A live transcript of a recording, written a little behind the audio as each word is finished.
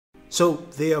So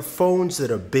there are phones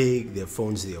that are big, there are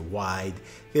phones that are wide,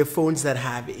 there are phones that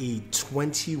have a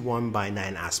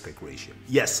 21:9 aspect ratio.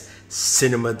 Yes,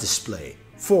 cinema display,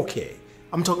 4K.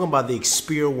 I'm talking about the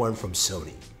Xperia one from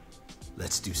Sony.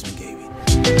 Let's do some gaming.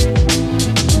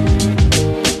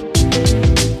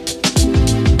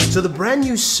 So the brand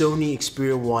new Sony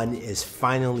Xperia 1 is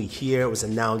finally here. It was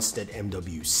announced at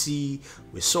MWC.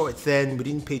 We saw it then, we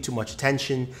didn't pay too much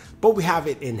attention, but we have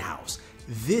it in-house.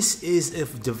 This is a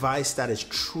device that is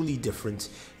truly different.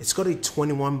 It's got a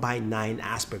 21:9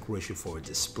 aspect ratio for a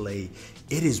display.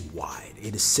 It is wide,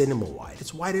 it is cinema wide.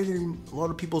 It's wider than a lot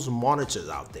of people's monitors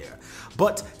out there.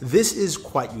 But this is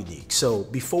quite unique. So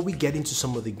before we get into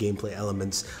some of the gameplay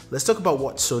elements, let's talk about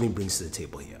what Sony brings to the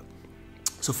table here.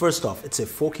 So first off, it's a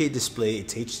 4K display,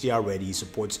 it's HDR ready,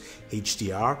 supports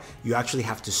HDR. You actually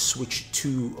have to switch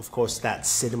to, of course, that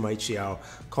cinema HDR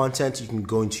content. You can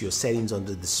go into your settings on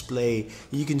the display.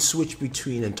 You can switch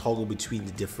between and toggle between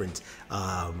the different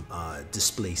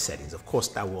display settings. Of course,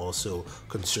 that will also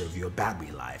conserve your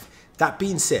battery life. That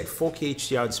being said, 4K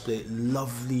HDR display,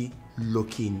 lovely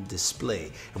looking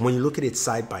display. And when you look at it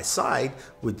side by side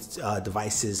with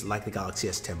devices like the Galaxy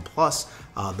S10 Plus,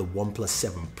 the OnePlus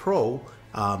 7 Pro,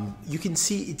 you can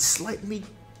see it's slightly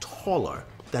taller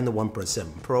than the OnePlus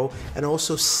 7 Pro and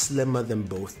also slimmer than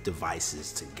both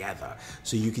devices together.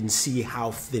 So you can see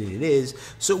how thin it is.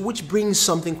 So which brings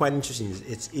something quite interesting.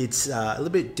 It's a little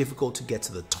bit difficult to get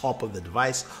to the top of the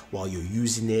device while you're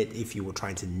using it if you were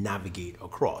trying to navigate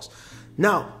across.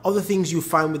 Now, other things you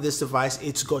find with this device,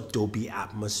 it's got Dolby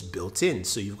Atmos built in.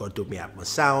 So you've got Dolby Atmos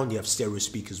sound, you have stereo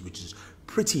speakers, which is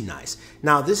pretty nice.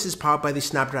 Now, this is powered by the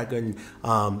Snapdragon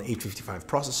 855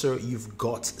 processor. You've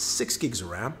got 6 gigs of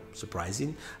RAM,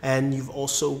 surprising, and you've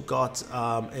also got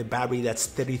a battery that's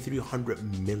 3300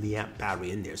 milliamp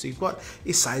battery in there. So you've got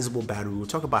a sizable battery. We'll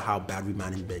talk about how battery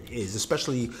management is,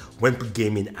 especially when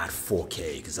gaming at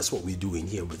 4K, because that's what we're doing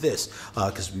here with this,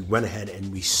 because we went ahead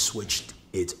and we switched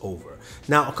it over.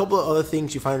 Now, a couple of other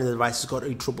things you find in the device. It's got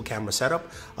a triple camera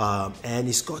setup, and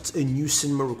it's got a new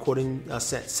cinema recording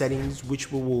settings,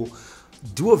 which we will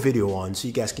do a video on so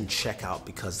you guys can check out,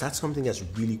 because that's something that's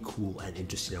really cool and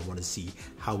interesting. I want to see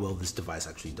how well this device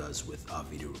actually does with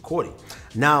video recording.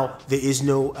 Now, there is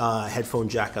no headphone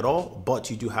jack at all,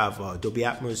 but you do have Dolby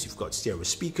Atmos, you've got stereo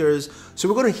speakers. So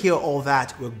we're going to hear all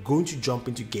that. We're going to jump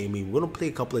into gaming. We're going to play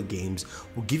a couple of games.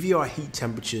 We'll give you our heat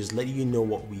temperatures, letting you know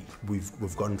what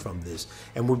we've gotten from this,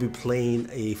 and we'll be playing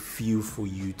a few for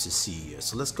you to see here.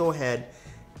 So let's go ahead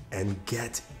and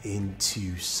get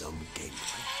into some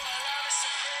gameplay.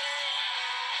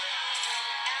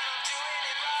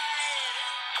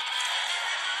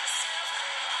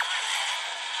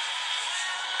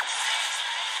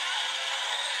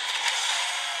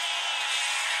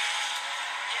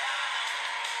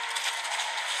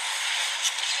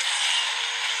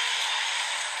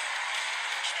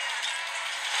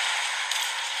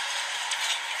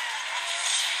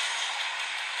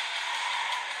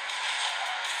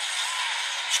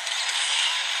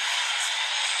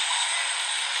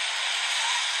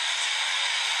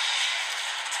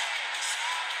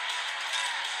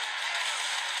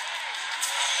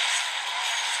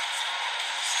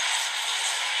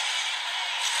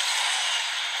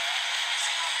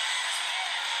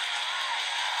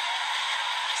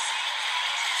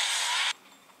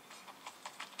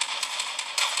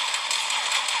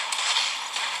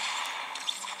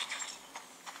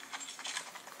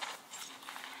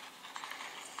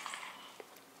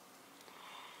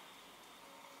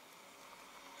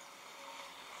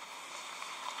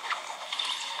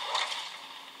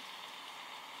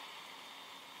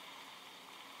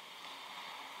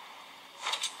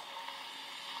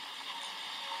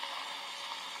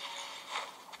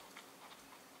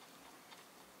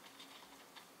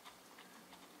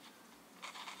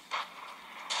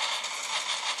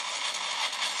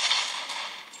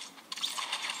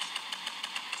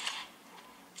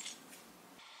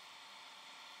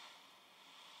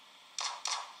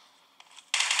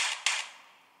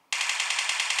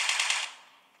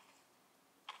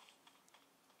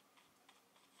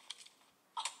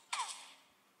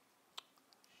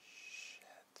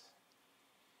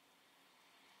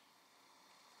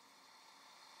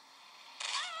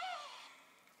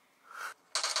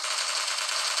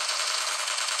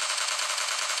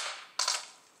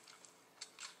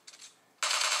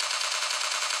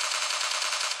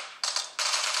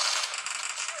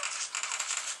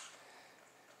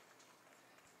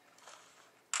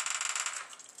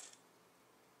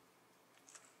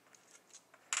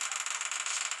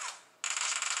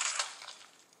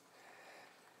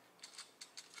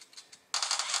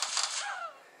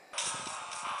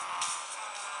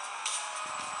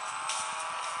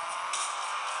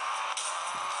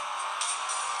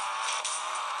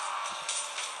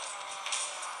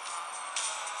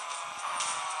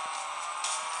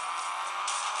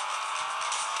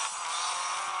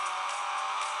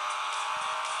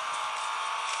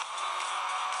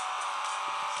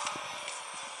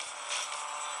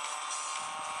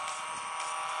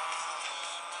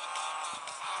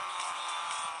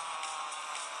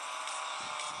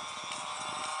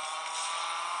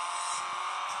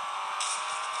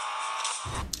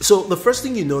 So the first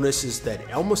thing you notice is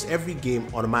that almost every game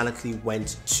automatically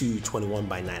went to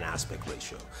 21:9 aspect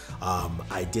ratio.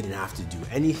 I didn't have to do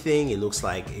anything. It looks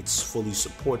like it's fully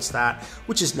supports that,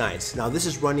 which is nice. Now this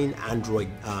is running Android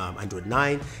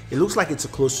 9. It looks like it's a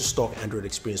close to stock Android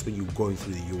experience when you're going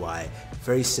through the UI.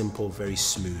 Very simple, very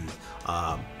smooth,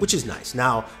 which is nice.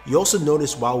 Now you also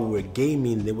notice while we were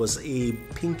gaming, there was a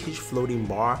pinkish floating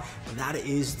bar. That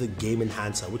is the game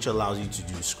enhancer, which allows you to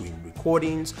do screen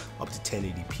recordings up to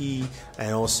 1080p,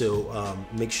 and also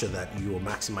make sure that you're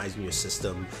maximizing your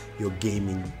system, you're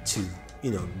gaming to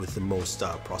with the most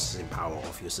processing power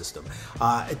of your system.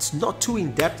 It's not too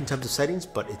in-depth in terms of settings,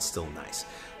 but it's still nice.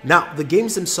 Now, the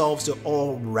games themselves, they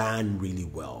all ran really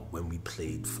well. When we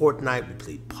played Fortnite, we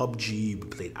played PUBG, we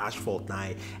played Asphalt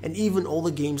 9, and even all the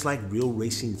games like Real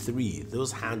Racing 3,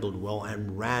 those handled well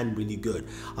and ran really good.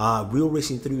 Real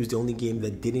Racing 3 was the only game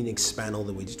that didn't expand all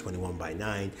the way to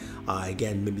 21:9.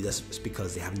 Again, maybe that's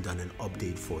because they haven't done an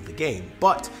update for the game,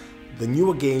 but the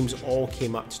newer games all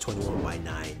came up to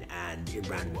 21:9 and it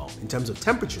ran well. In terms of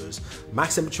temperatures,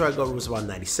 max temperature I got was about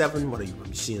 97, what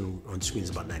I'm seeing on screen is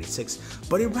about 96,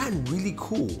 but it ran really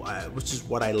cool, which is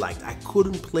what I liked. I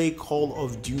couldn't play Call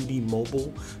of Duty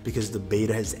Mobile because the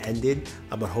beta has ended,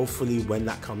 but hopefully when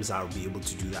that comes out, I'll be able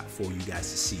to do that for you guys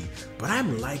to see. But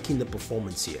I'm liking the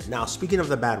performance here. Now, speaking of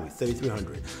the battery,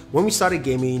 3300. When we started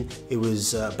gaming, it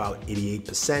was about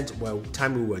 88%. By the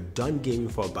time we were done gaming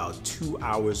for about 2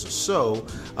 hours or so,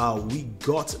 we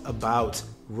got about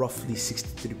roughly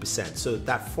 63%. So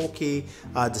that 4K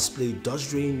display does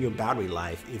drain your battery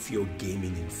life if you're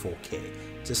gaming in 4K.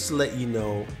 Just to let you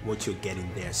know what you're getting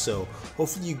there. So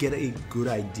hopefully you get a good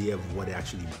idea of what it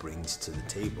actually brings to the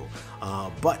table.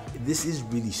 But this is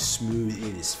really smooth,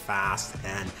 it is fast,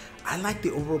 and I like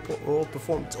the overall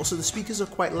performance. Also, the speakers are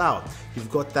quite loud.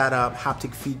 You've got that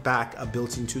haptic feedback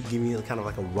built into it, giving you kind of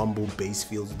like a rumble bass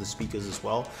feel to the speakers as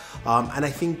well. And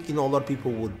I think a lot of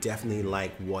people will definitely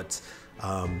like what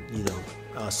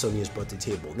Sony has brought to the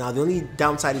table. Now, the only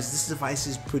downside is this device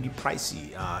is pretty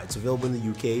pricey. It's available in the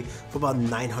UK for about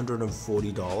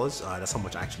 $940. That's how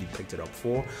much I actually picked it up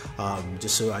for,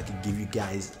 just so I could give you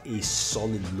guys a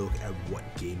solid look at what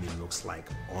gaming looks like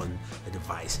on a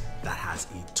device that has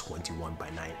a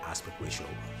 21:9 aspect ratio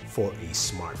for a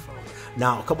smartphone.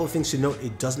 Now, a couple of things to note: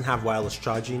 it doesn't have wireless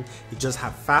charging. It does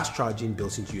have fast charging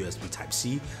built into USB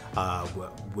Type-C,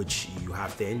 which you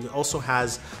have there. And it also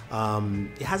has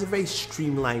it has a very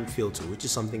streamlined feel to it, which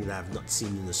is something that I've not seen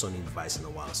in the Sony device in a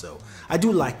while. So I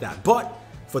do like that. But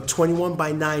for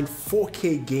 21:9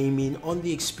 4K gaming on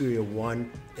the Xperia 1,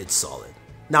 it's solid.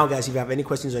 Now guys, if you have any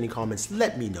questions or any comments,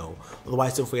 let me know.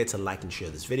 Otherwise, don't forget to like and share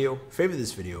this video, favorite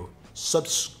this video,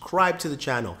 subscribe to the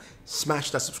channel,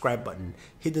 smash that subscribe button,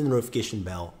 hit the notification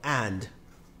bell, and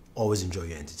always enjoy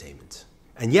your entertainment.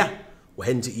 And yeah, we're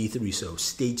heading to E3, so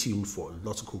stay tuned for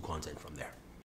lots of cool content from there.